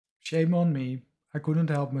Shame on me, I couldn't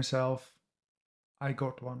help myself. I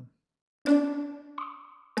got one.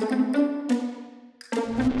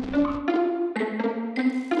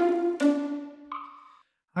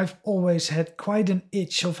 I've always had quite an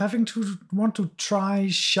itch of having to want to try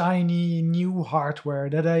shiny new hardware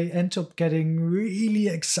that I end up getting really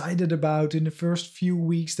excited about in the first few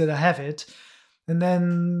weeks that I have it. And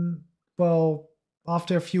then, well,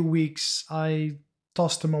 after a few weeks, I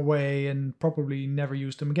tossed them away and probably never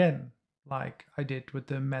used them again, like I did with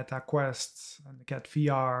the Meta Quest and the Cat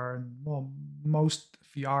VR and, well, most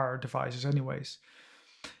VR devices, anyways.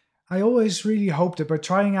 I always really hope that by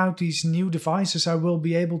trying out these new devices, I will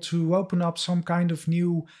be able to open up some kind of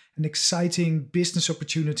new and exciting business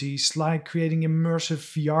opportunities, like creating immersive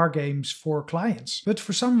VR games for clients. But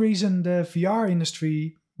for some reason, the VR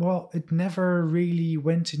industry, well, it never really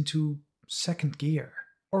went into second gear.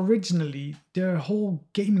 Originally, the whole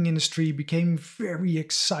gaming industry became very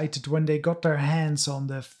excited when they got their hands on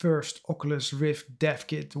the first Oculus Rift dev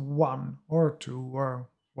kit 1 or 2 or,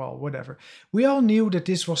 well, whatever. We all knew that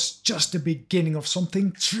this was just the beginning of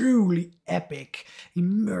something truly epic,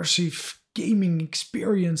 immersive gaming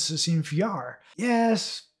experiences in VR.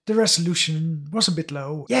 Yes, the resolution was a bit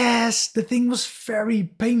low. Yes, the thing was very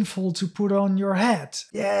painful to put on your head.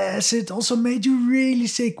 Yes, it also made you really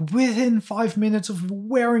sick within 5 minutes of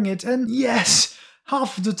wearing it. And yes,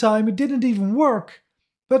 half of the time it didn't even work.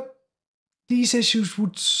 But these issues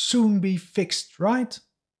would soon be fixed, right?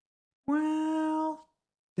 Well,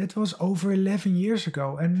 that was over 11 years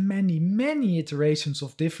ago and many iterations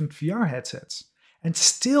of different VR headsets. And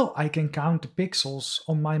still I can count the pixels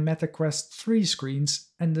on my Meta Quest 3 screens,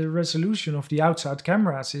 and the resolution of the outside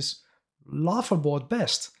cameras is laughable at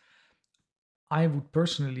best. I would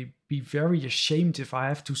personally be very ashamed if I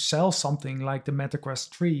have to sell something like the Meta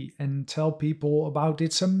Quest 3 and tell people about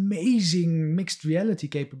its amazing mixed reality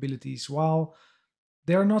capabilities, while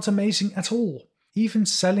they're not amazing at all. Even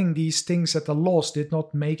selling these things at a loss did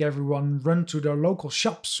not make everyone run to their local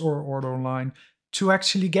shops or order online to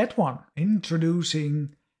actually get one.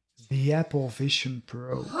 Introducing the Apple Vision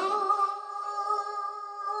Pro.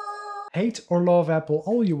 Hate or love Apple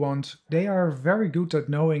all you want, they are very good at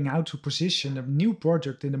knowing how to position a new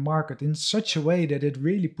product in the market in such a way that it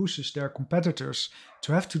really pushes their competitors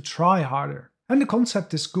to have to try harder. And the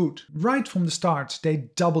concept is good. Right from the start, they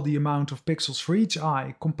double the amount of pixels for each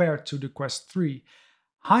eye compared to the Quest 3.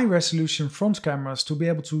 High resolution front cameras to be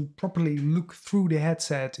able to properly look through the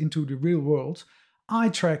headset into the real world, eye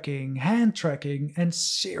tracking, hand tracking, and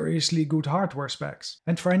seriously good hardware specs.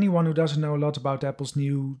 And for anyone who doesn't know a lot about Apple's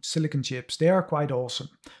new silicon chips, they are quite awesome.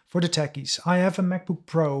 For the techies, I have a MacBook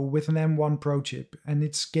Pro with an M1 Pro chip, and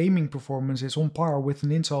its gaming performance is on par with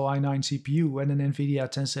an Intel i9 CPU and an Nvidia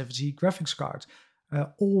 1070 graphics card,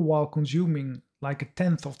 all while consuming like a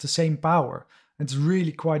tenth of the same power. It's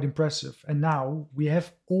really quite impressive. And now we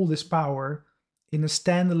have all this power in a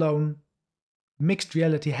standalone mixed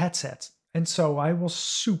reality headset. And so I was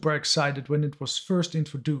super excited when it was first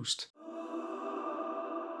introduced.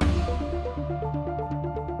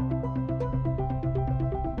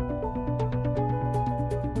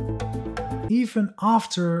 Even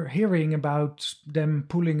after hearing about them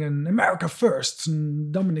pulling an America first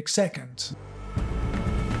and Dominic second.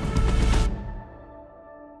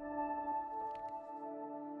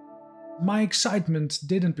 My excitement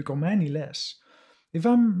didn't become any less. If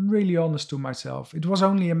I'm really honest to myself, it was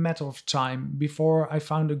only a matter of time before I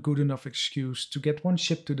found a good enough excuse to get one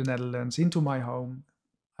shipped to the Netherlands, into my home,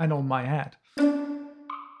 and on my head.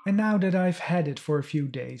 And now that I've had it for a few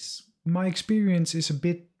days, my experience is a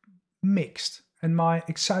bit mixed, and my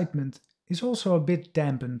excitement is also a bit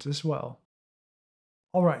dampened as well.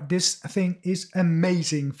 Alright, this thing is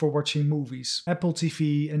amazing for watching movies. Apple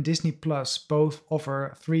TV and Disney Plus both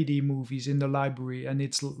offer 3D movies in the library, and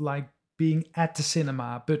it's like being at the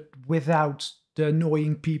cinema, but without the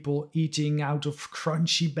annoying people eating out of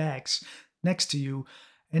crunchy bags next to you.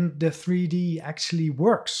 And the 3D actually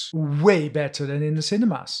works way better than in the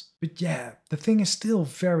cinemas. But yeah, the thing is still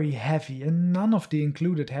very heavy, and none of the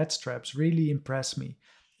included head straps really impress me.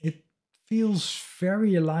 It feels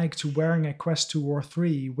very alike to wearing a Quest 2 or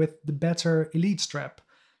 3 with the better Elite strap.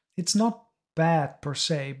 It's not bad per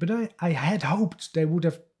se, but I had hoped they would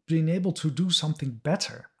have been able to do something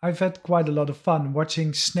better. I've had quite a lot of fun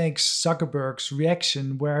watching Snake's Zuckerberg's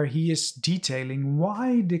reaction, where he is detailing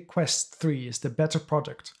why the Quest 3 is the better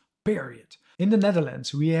product, period. In the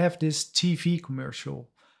Netherlands, we have this TV commercial.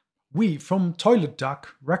 We, from Toilet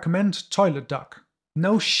Duck, recommend Toilet Duck.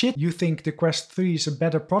 No shit you think the Quest 3 is a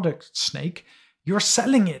better product, Snake. You're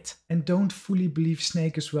selling it. And don't fully believe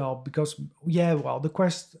Snake as well, because, yeah, well, the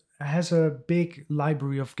Quest has a big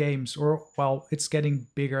library of games, or well, it's getting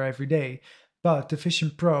bigger every day. But the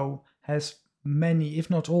Vision Pro has many, if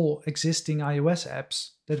not all, existing iOS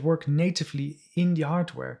apps that work natively in the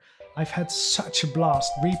hardware. I've had such a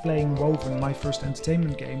blast replaying Woven, my first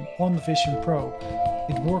entertainment game, on the Vision Pro.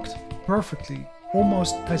 It worked perfectly,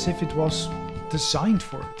 almost as if it was designed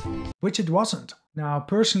for it, which it wasn't. Now,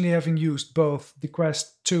 personally having used both the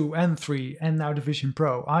Quest 2 and 3 and now the Vision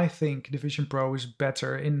Pro, I think the Vision Pro is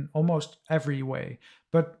better in almost every way.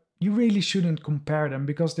 But you really shouldn't compare them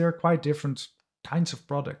because they're quite different kinds of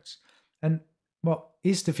products. And well,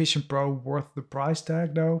 is the Vision Pro worth the price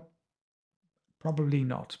tag though? Probably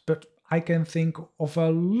not, but I can think of a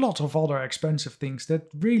lot of other expensive things that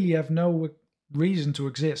really have no reason to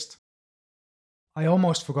exist. I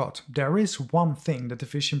almost forgot, there is one thing that the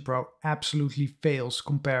Vision Pro absolutely fails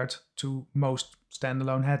compared to most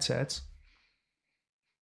standalone headsets.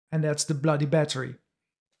 And that's the bloody battery.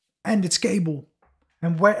 And its cable.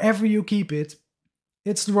 And wherever you keep it,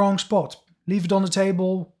 it's the wrong spot. Leave it on the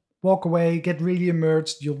table, walk away, get really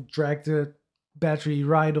immersed, you'll drag the battery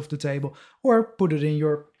right off the table, or put it in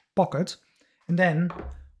your pocket. And then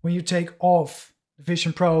when you take off the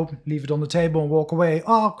Vision Pro, leave it on the table and walk away.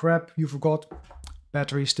 Oh crap, you forgot.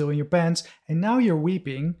 Battery still in your pants. And now you're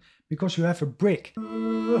weeping because you have a brick.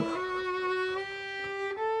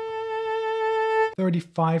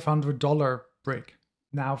 $3,500 brick.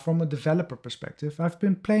 Now, from a developer perspective, I've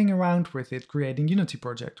been playing around with it, creating Unity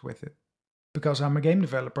project with it. Because I'm a game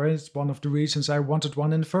developer, it's one of the reasons I wanted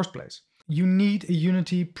one in the first place. You need a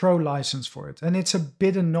Unity Pro license for it, and it's a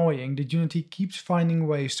bit annoying that Unity keeps finding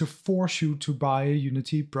ways to force you to buy a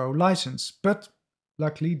Unity Pro license. But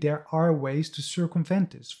luckily there are ways to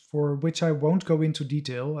circumvent this, for which I won't go into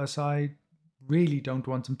detail as I really don't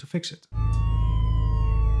want them to fix it.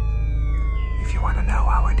 If you want to know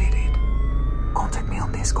how I did it, contact me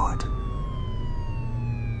on Discord.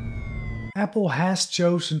 Apple has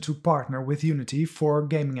chosen to partner with Unity for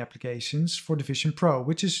gaming applications for the Vision Pro,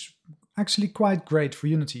 which is actually quite great for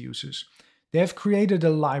Unity users. They have created a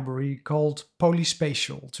library called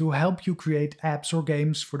Polyspatial to help you create apps or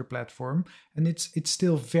games for the platform, and it's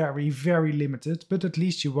still very, very limited, but at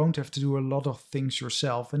least you won't have to do a lot of things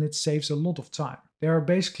yourself, and it saves a lot of time. There are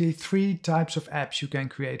basically 3 types of apps you can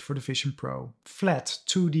create for the Vision Pro. Flat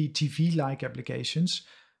 2D TV-like applications,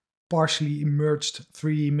 partially immersed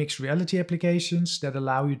 3D mixed reality applications that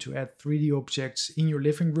allow you to add 3D objects in your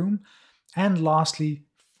living room, and lastly,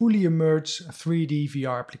 fully immersed 3D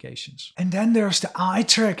VR applications. And then there's the eye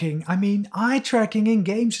tracking. I mean, eye tracking in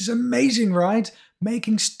games is amazing, right?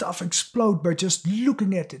 Making stuff explode by just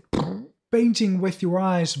looking at it. Painting with your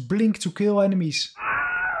eyes, blink to kill enemies.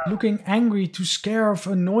 Looking angry to scare off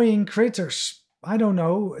annoying critters. I don't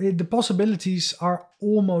know, the possibilities are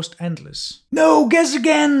almost endless. No, guess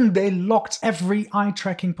again! They locked every eye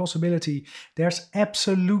tracking possibility. There's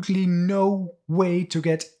absolutely no way to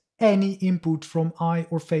get any input from eye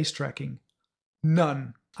or face tracking.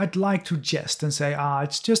 None. I'd like to jest and say,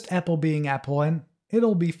 it's just Apple being Apple and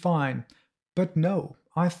it'll be fine. But no,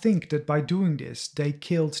 I think that by doing this, they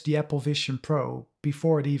killed the Apple Vision Pro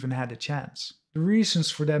before it even had a chance. The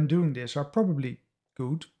reasons for them doing this are probably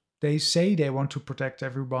good. They say they want to protect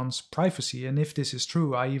everyone's privacy, and if this is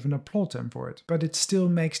true, I even applaud them for it. But it still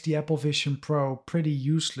makes the Apple Vision Pro pretty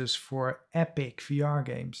useless for epic VR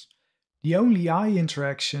games. The only eye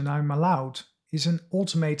interaction I'm allowed is an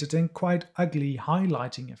automated and quite ugly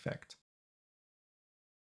highlighting effect.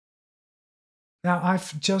 Now,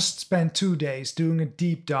 I've just spent 2 days doing a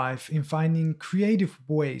deep dive in finding creative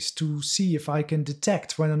ways to see if I can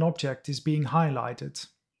detect when an object is being highlighted.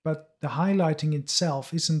 But the highlighting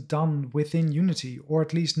itself isn't done within Unity, or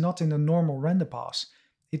at least not in a normal render pass.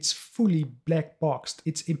 It's fully black boxed.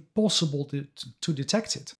 It's impossible to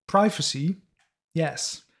detect it. Privacy?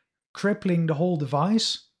 Yes. Crippling the whole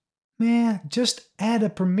device? Meh, just add a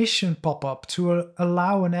permission pop-up to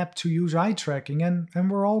allow an app to use eye tracking and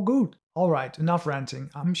we're all good. Alright, enough ranting.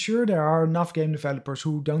 I'm sure there are enough game developers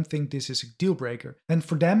who don't think this is a deal breaker. And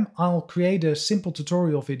for them, I'll create a simple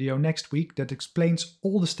tutorial video next week that explains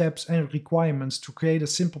all the steps and requirements to create a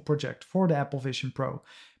simple project for the Apple Vision Pro.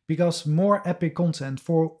 Because more epic content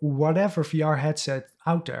for whatever VR headset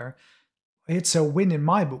out there, it's a win in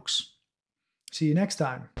my books. See you next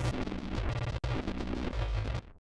time.